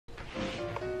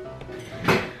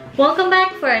Welcome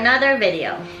back for another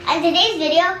video. In today's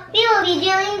video, we will be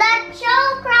doing the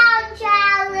Chow Crown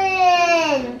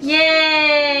challenge.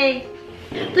 Yay!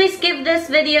 Please give this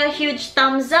video a huge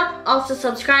thumbs up. Also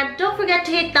subscribe. Don't forget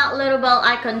to hit that little bell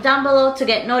icon down below to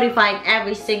get notified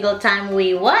every single time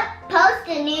we post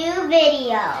a new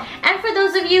video. And for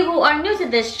those of you who are new to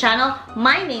this channel,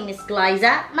 my name is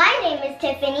Glyza. My name is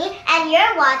Tiffany, and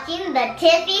you're watching the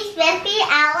Tiffy Spiffy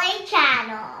LA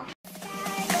channel.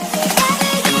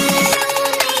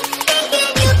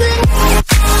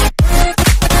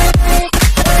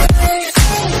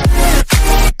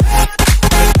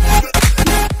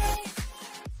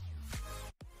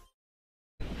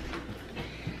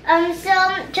 So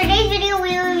today's video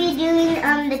we will be doing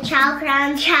the Chow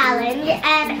Crown challenge,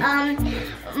 and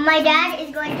my dad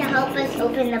is going to help us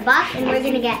open the box, and we're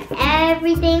gonna get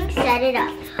everything set it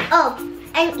up. Oh,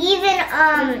 and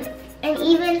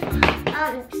even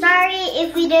sorry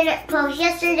if we didn't post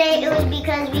yesterday. It was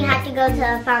because we had to go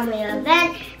to a family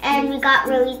event and we got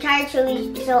really tired, so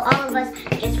all of us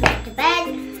just went to bed.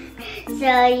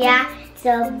 So yeah,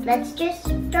 so let's just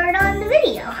start on the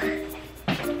video.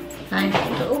 Time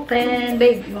to open.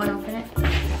 Babe, you want to open it?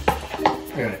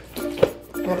 Yeah.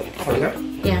 Oh, yeah?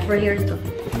 Yeah, right here too.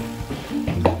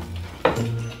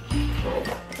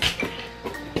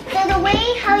 So the way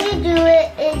how you do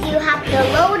it is you have to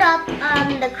load up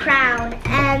the crown,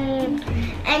 and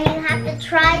you have to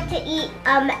try to eat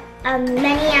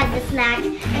many of the snacks,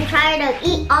 and try to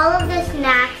eat all of the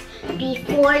snacks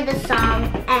before the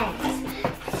song ends.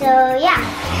 So yeah.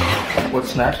 What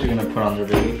snacks are you gonna put on there,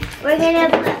 baby?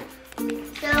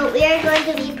 So we are going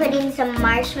to be putting some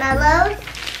marshmallows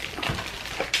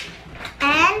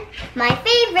and my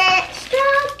favorite,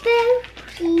 strawberries.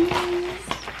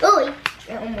 Oh,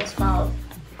 it almost fell.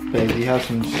 Baby, you have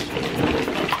some.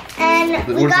 And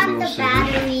we got the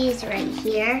batteries right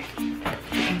here.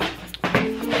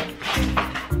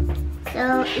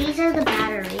 So these are the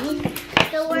batteries.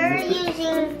 So we're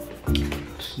using.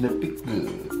 Snip it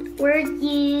good. We're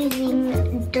using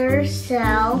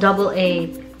Duracell. AA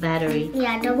battery.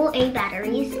 Yeah, AA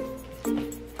batteries.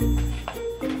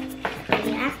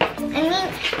 Yeah.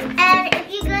 And if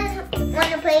you guys want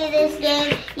to play this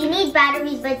game, you need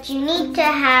batteries, but you need to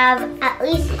have at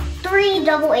least 3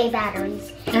 AA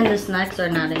batteries. And the snacks are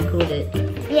not included.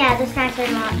 Yeah, the snacks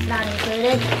are not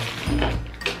included.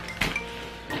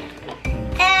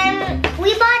 And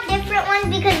we bought different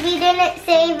ones because we didn't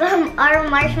save our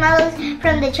marshmallows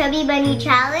from the Chubby Bunny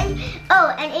challenge.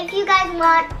 Oh, and if you guys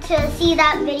want to see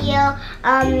that video,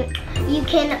 you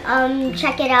can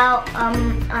check it out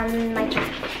on my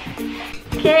channel.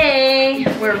 Okay,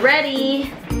 we're ready.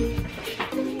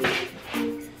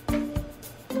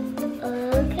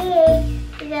 Okay,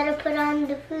 we gotta put on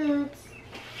the foods.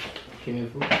 Give me the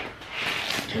food.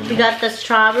 We got the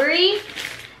strawberry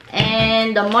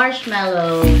and the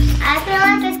marshmallows. I feel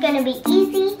like it's gonna be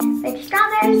easy with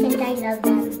strawberries since I love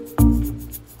them.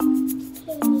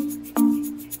 Okay.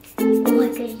 Oh, I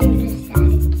could hear the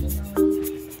static,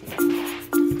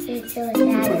 It's so sad.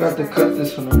 I forgot to cut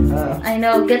this one in half. I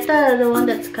know, get the one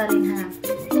that's cut in half.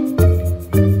 This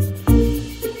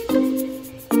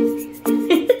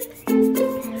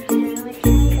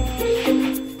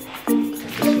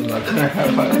one's not gonna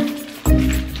have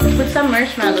it. Put some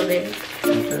marshmallow, baby.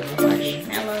 Okay.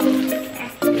 Marshmallow.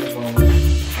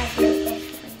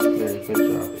 Very good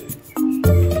job, baby.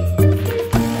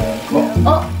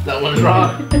 Oh, that one's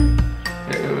wrong.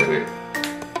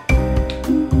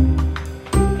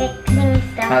 Wait.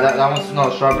 Nah, that one's no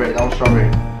strawberry. That one's strawberry.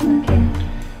 Okay.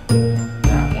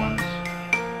 That one's.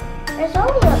 There's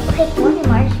only one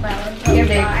marshmallow so Here,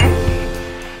 babe. far.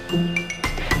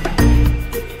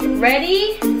 Ready?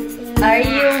 Are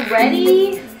you ready?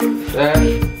 Set.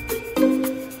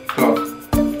 Go.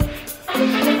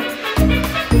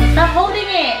 Stop holding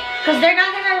it, because they're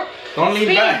not gonna Don't lean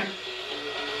spin. back.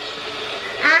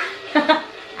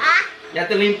 You have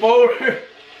to lean forward.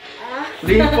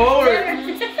 Lean forward.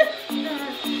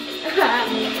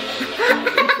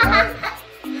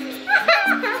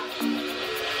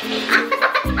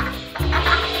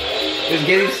 It's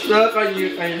getting stuck on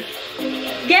you. Get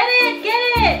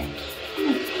it!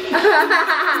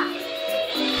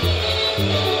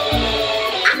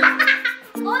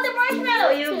 Oh, the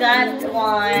marshmallow! You got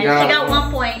one. You got She got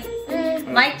 1 point.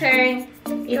 My turn.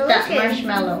 Eat that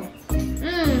marshmallow.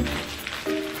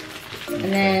 And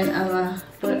then I'm gonna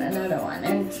put another one.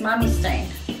 And it's mommy's turn.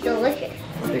 Delicious.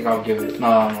 I think I'll give it.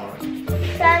 No.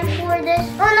 Time for this.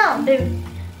 Oh no! Babe.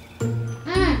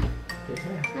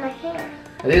 My hair.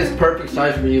 I think it's perfect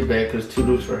size for you, babe, because it's too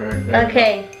loose for her. There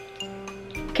Okay.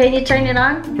 Can you turn it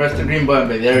on? Press the green button,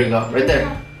 babe. There you go. Right there.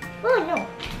 Oh no.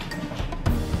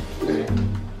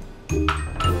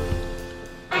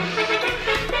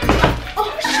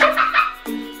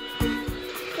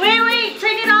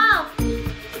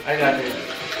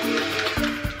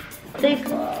 Take.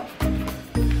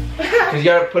 Cause you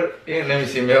gotta put it in. Let me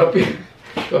see. Me help you.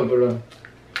 Go put it on.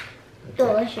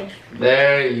 Delicious.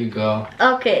 There you go.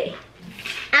 Okay.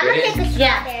 I'm gonna Ready? take a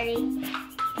strawberry.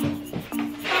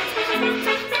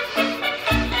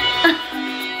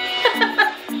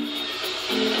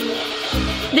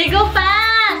 They go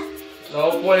fast. The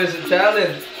whole point is a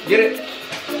challenge. Get it.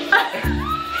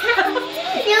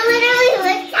 You literally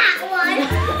licked that one.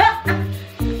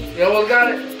 You almost got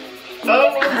it. Oh.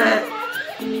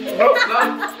 Nope, no.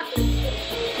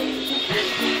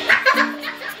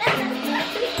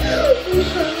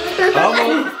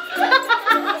 Almost.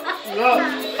 No.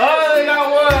 Oh, they got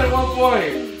one. 1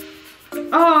 point.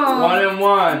 Oh. 1 and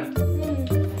 1.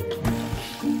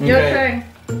 Your Okay. turn.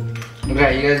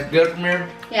 Okay, you guys good from here?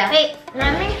 Yeah. Wait,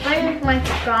 let me finish my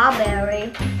strawberry.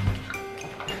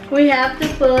 We have to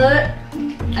put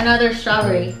another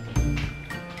strawberry.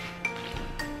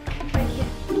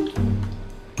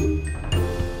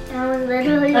 That was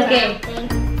literally Okay. nothing.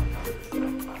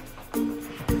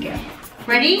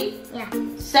 Ready? Yeah.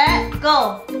 Set,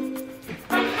 go.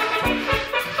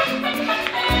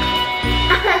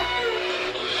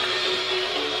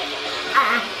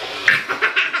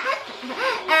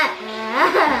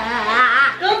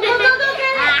 Go, go, go, go,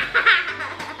 get it.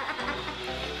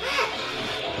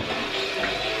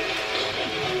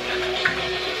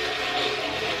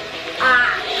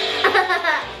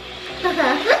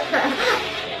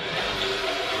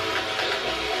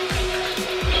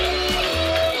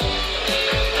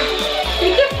 You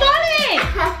keep falling.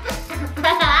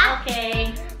 Okay.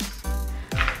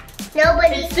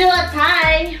 Nobody. It's still a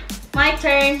tie. My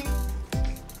turn.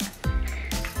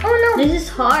 Oh no. This is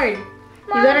hard.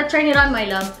 You gotta turn it on, my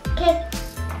love. Okay.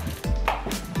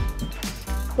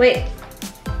 Wait.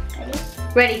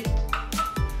 Ready? Ready.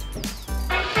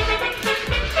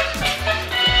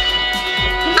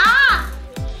 Ah!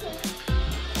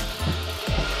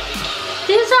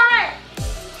 This is hard.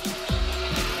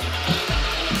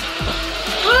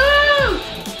 Woo!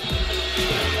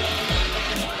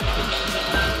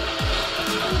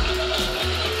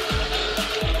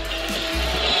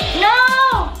 No!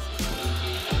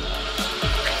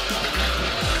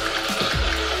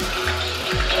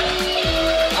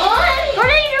 What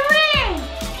are you doing?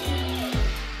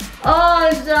 Oh,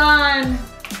 it's done.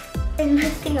 I'm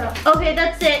messing up. Okay,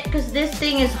 that's it, because this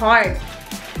thing is hard.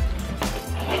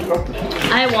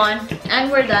 I won,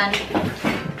 and we're done.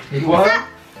 You won?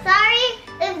 Sorry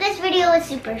if this video was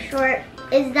super short.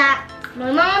 Is that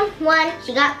my mom won?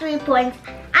 She got 3 points.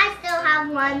 I still have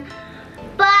 1.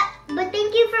 But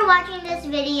thank you for watching this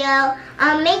video.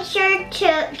 Make sure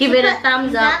to Give it a put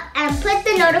thumbs up. and put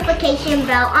the notification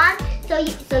bell on so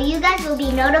you guys will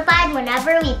be notified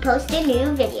whenever we post a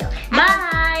new video.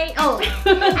 Bye. Oh.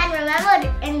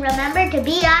 And remember to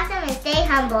be awesome and stay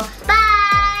humble.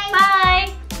 Bye.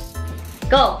 Bye.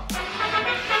 Go.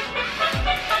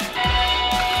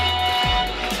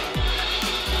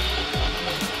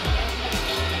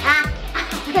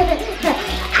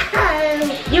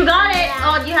 You got it. Yeah.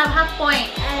 Oh, you have half point.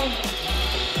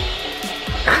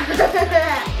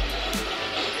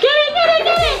 Get it, get it,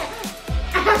 get it.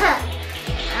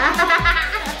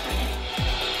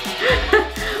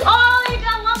 Oh, you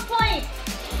got 1 point.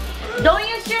 Don't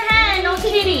use your hand. No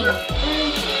cheating.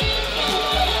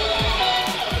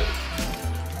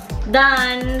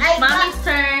 Done. I Mommy's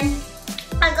turn.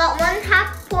 I got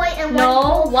 1/2 point and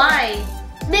No, why?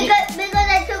 Because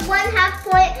I took 1/2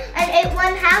 point and ate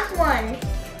 1/2 one.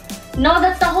 No,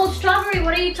 that's the whole strawberry.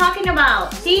 What are you talking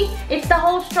about? See? It's the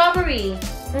whole strawberry.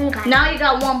 Okay. Now you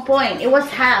got 1 point. It was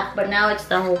half, but now it's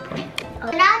the whole point.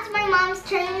 Now it's my mom's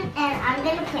turn and I'm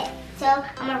gonna play. So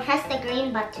I'm gonna press the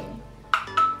green button.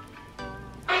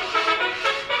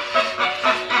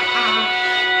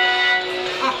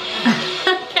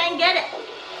 Can't get it.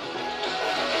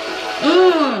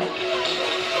 Mmm.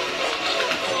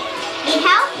 Need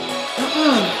help?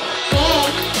 Mm-mm. Okay.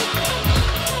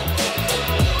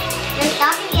 Let's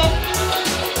stop again.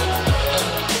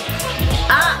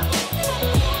 Ah.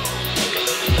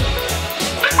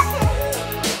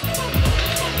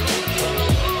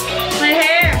 My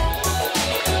hair.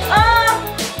 Oh.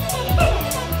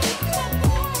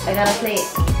 I gotta play it.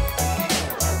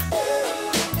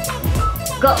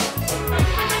 Go.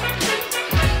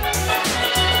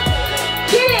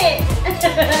 Get it.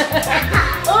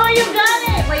 Oh, you got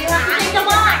it. But you have to take the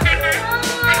box.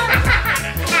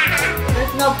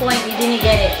 There's no point. You didn't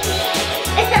get it.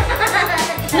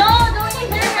 No, don't use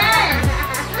your hand.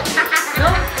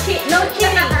 No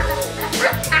cheating.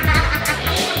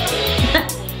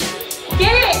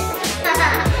 Get it.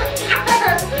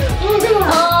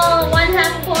 Oh,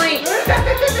 1/2 point.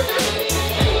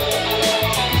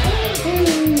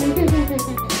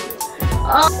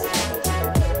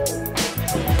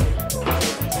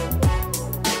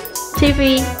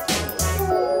 Tiffy.